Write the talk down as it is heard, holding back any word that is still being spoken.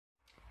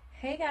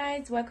Hey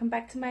guys, welcome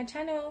back to my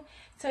channel.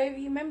 So if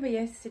you remember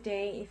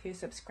yesterday, if you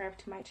subscribed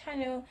to my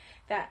channel,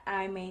 that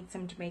I made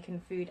some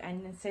Jamaican food,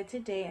 and so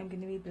today I'm going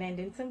to be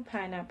blending some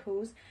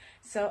pineapples.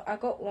 So I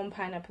got one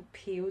pineapple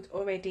peeled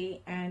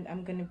already and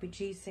I'm going to be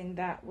juicing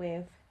that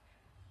with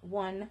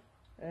one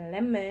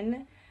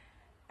lemon.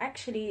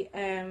 Actually,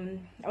 I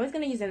was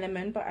going to use a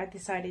lemon, but I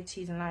decided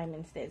to use a lime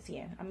instead. So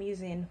yeah, I'm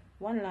using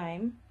one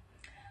lime.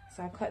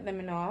 So I cut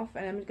lemon off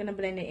and I'm going to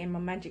blend it in my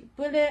magic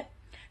bullet.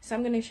 So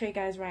I'm going to show you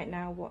guys right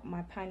now what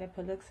my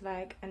pineapple looks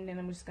like, and then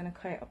I'm just going to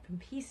cut it up in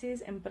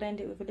pieces and blend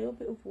it with a little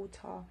bit of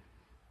water.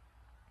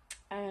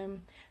 I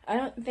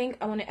don't think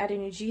I want to add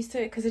any juice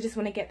to it because I just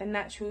want to get the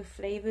natural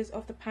flavors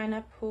of the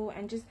pineapple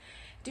and just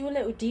do a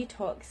little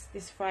detox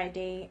this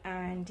Friday.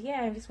 And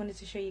yeah, I just wanted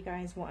to show you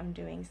guys what I'm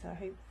doing, so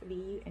hopefully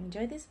you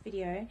enjoy this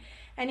video.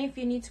 And if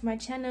you're new to my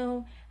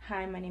channel,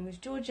 hi, my name is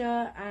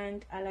Georgia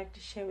and I like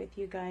to share with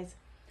you guys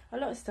a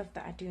lot of stuff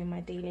that I do in my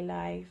daily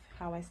life,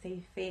 how I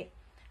stay fit,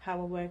 how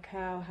I work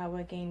out, how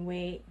I gain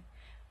weight,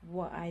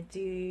 what I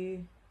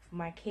do for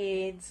my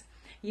kids,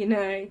 you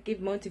know, give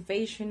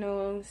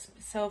motivational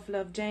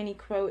self-love journey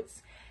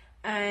quotes,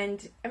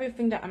 and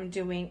everything that I'm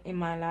doing in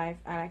my life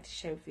I like to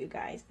share with you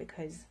guys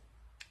because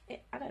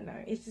I don't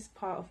know, it's just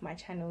part of my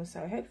channel.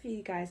 So hopefully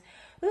you guys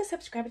will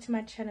subscribe to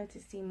my channel to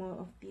see more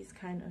of these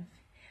kind of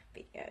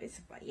videos.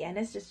 But yeah,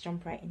 let's just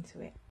jump right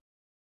into it.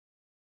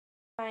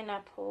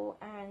 Pineapple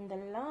and the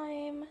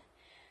lime.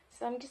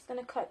 So I'm just going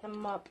to cut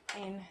them up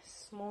in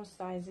small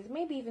sizes,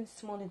 maybe even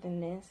smaller than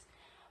this,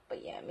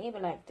 but yeah, maybe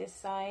like this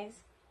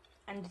size,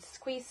 and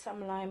squeeze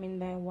some lime in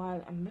there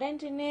while I'm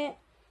blending it.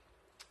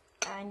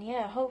 And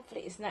yeah,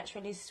 hopefully it's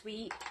naturally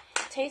sweet.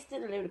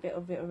 Tasted a little bit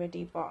of it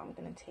already, but I'm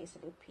going to taste a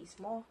little piece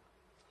more.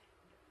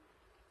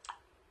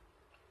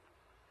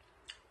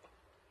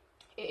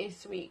 It is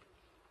sweet.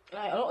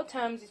 Like a lot of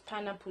times these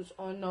pineapples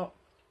are not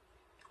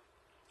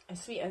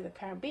as sweet as the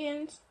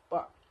Caribbeans,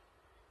 but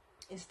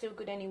it's still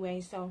good anyway.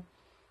 So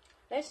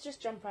let's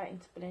just jump right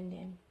into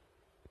blending.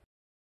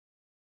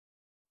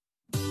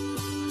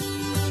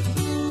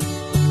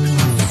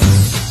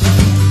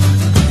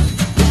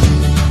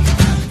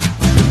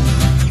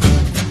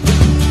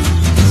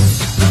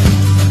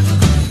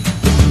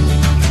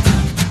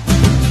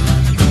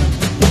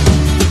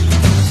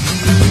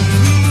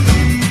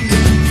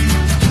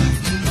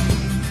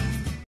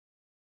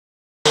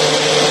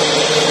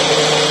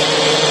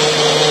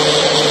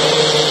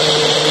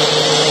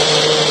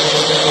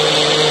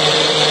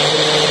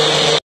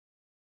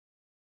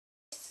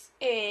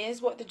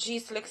 Is what the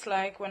juice looks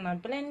like when I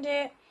blend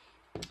it.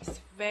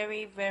 It's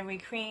very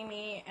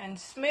creamy and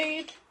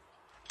smooth.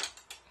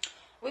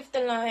 With the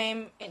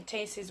lime it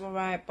tastes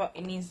alright, but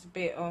it needs a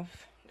bit of,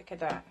 look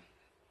at that,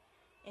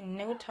 in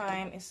no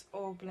time it's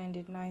all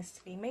blended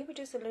nicely. Maybe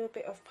just a little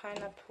bit of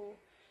pineapple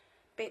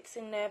bits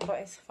in there, but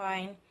it's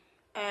fine.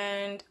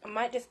 And I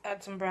might just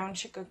add some brown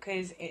sugar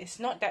because it's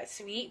not that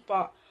sweet,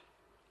 but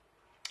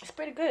it's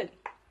pretty good,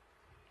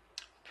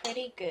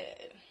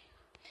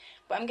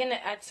 But I'm going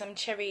to add some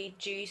cherry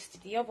juice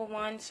to the other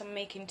one. So I'm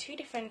making two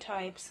different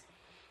types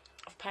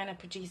of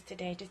pineapple juice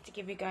today, just to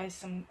give you guys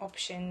some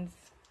options.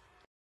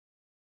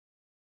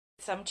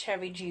 Some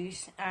cherry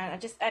juice, and I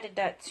just added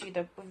that to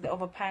the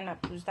other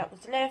pineapples that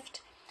was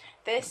left.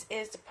 This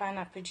is the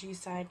pineapple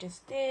juice I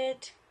just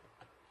did.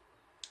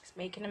 It's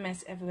making a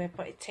mess everywhere,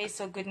 but it tastes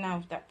so good now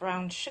with that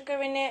brown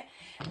sugar in it.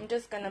 I'm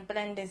just going to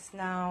blend this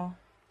now,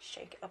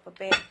 shake it up a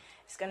bit.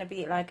 It's going to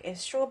be like a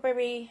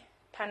strawberry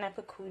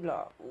pineapple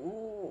cooler.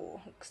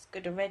 Ooh, looks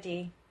good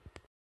already.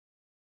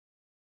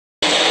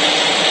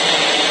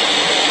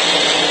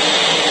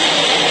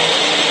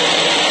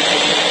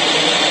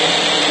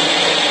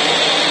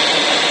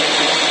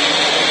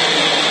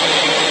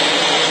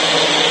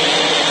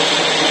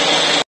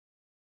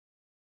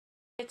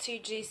 The two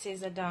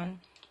juices are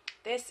done.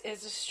 This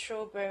is a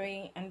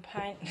strawberry and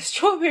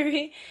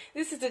strawberry.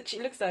 This is it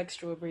looks like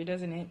strawberry,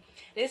 doesn't it?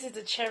 This is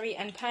the cherry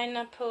and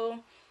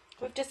pineapple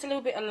with just a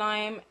little bit of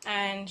lime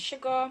and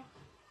sugar.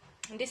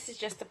 And this is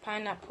just the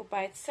pineapple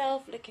by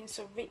itself, looking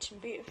so rich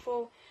and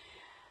beautiful.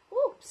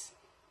 Oops.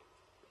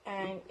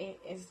 And it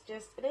is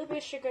just a little bit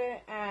of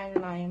sugar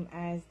and lime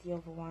as the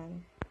other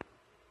one.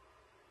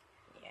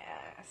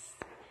 Yes.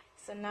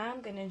 So now I'm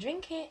gonna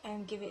drink it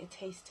and give it a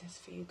taste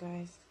test for you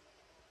guys.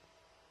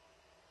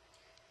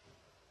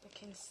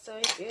 Looking so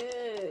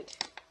good.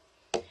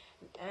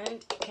 And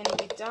it can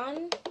be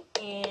done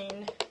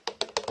in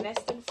less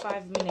than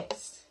 5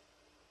 minutes.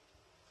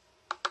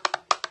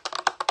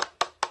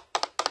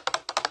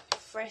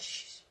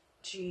 Fresh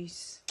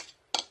juice.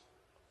 I've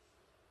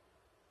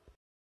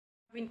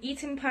been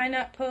eating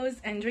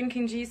pineapples and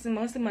drinking juice and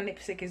most of my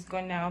lipstick is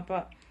gone now,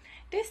 but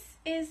this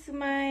is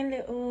my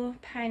little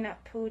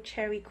pineapple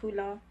cherry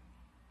cooler.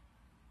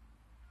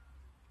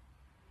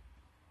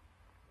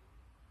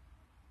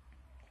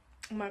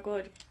 Oh my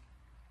god, it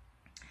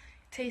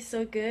tastes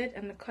so good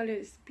and the color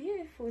is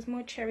beautiful. It's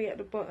more cherry at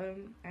the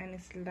bottom and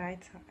it's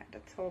lighter at the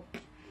top.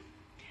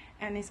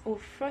 And it's all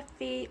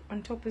frothy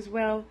on top as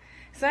well.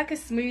 It's like a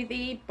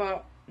smoothie,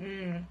 but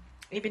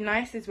It'd be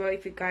nice as well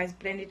if you guys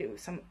blended it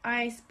with some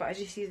ice, but I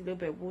just used a little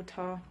bit of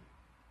water,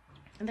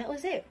 and that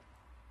was it.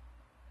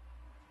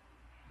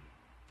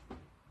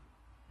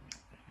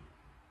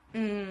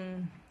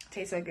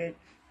 Tastes so good.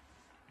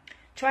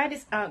 Try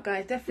this out,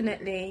 guys.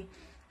 Definitely,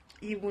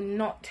 you will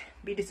not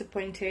be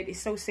disappointed. It's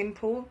so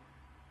simple.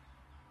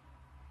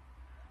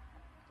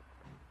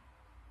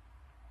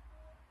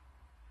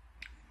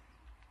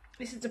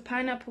 This is the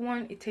pineapple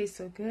one. It tastes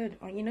so good.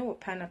 Oh, you know what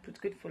pineapple is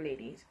good for,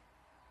 ladies?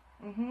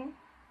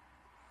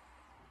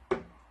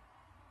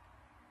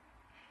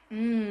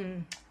 You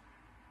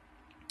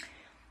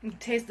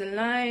taste the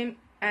lime,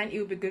 and it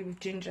will be good with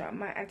ginger. I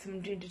might add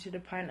some ginger to the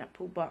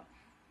pineapple, but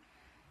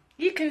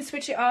you can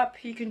switch it up.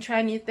 You can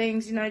try new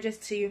things, you know,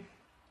 just to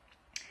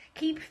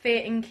keep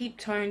fit and keep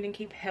toned and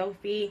keep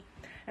healthy.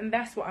 And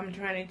that's what I'm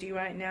trying to do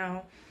right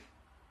now.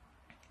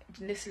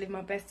 Just live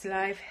my best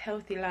life,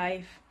 healthy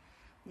life,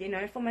 you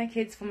know, for my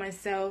kids, for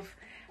myself.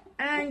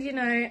 And, you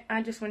know,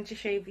 I just wanted to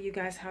share with you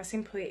guys how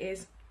simple it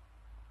is.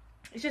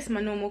 It's just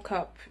my normal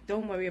cup.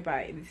 Don't worry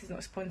about it. This is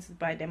not sponsored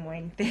by them or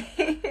anything.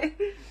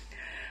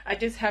 I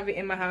just have it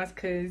in my house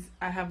because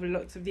I have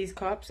lots of these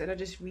cups and I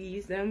just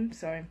reuse them.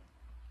 So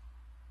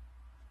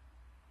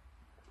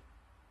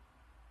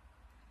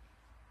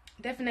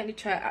definitely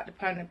try out the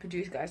pineapple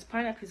juice, guys.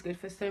 Pineapple is good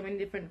for so many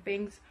different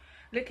things.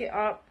 Look it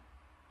up.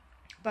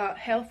 But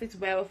health is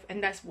wealth,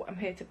 and that's what I'm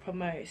here to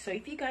promote. So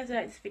if you guys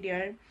like this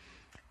video,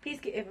 please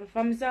give it a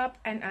thumbs up,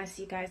 and I'll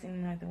see you guys in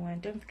another one.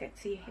 Don't forget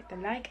to hit the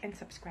like and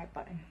subscribe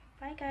button.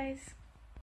 Bye, guys.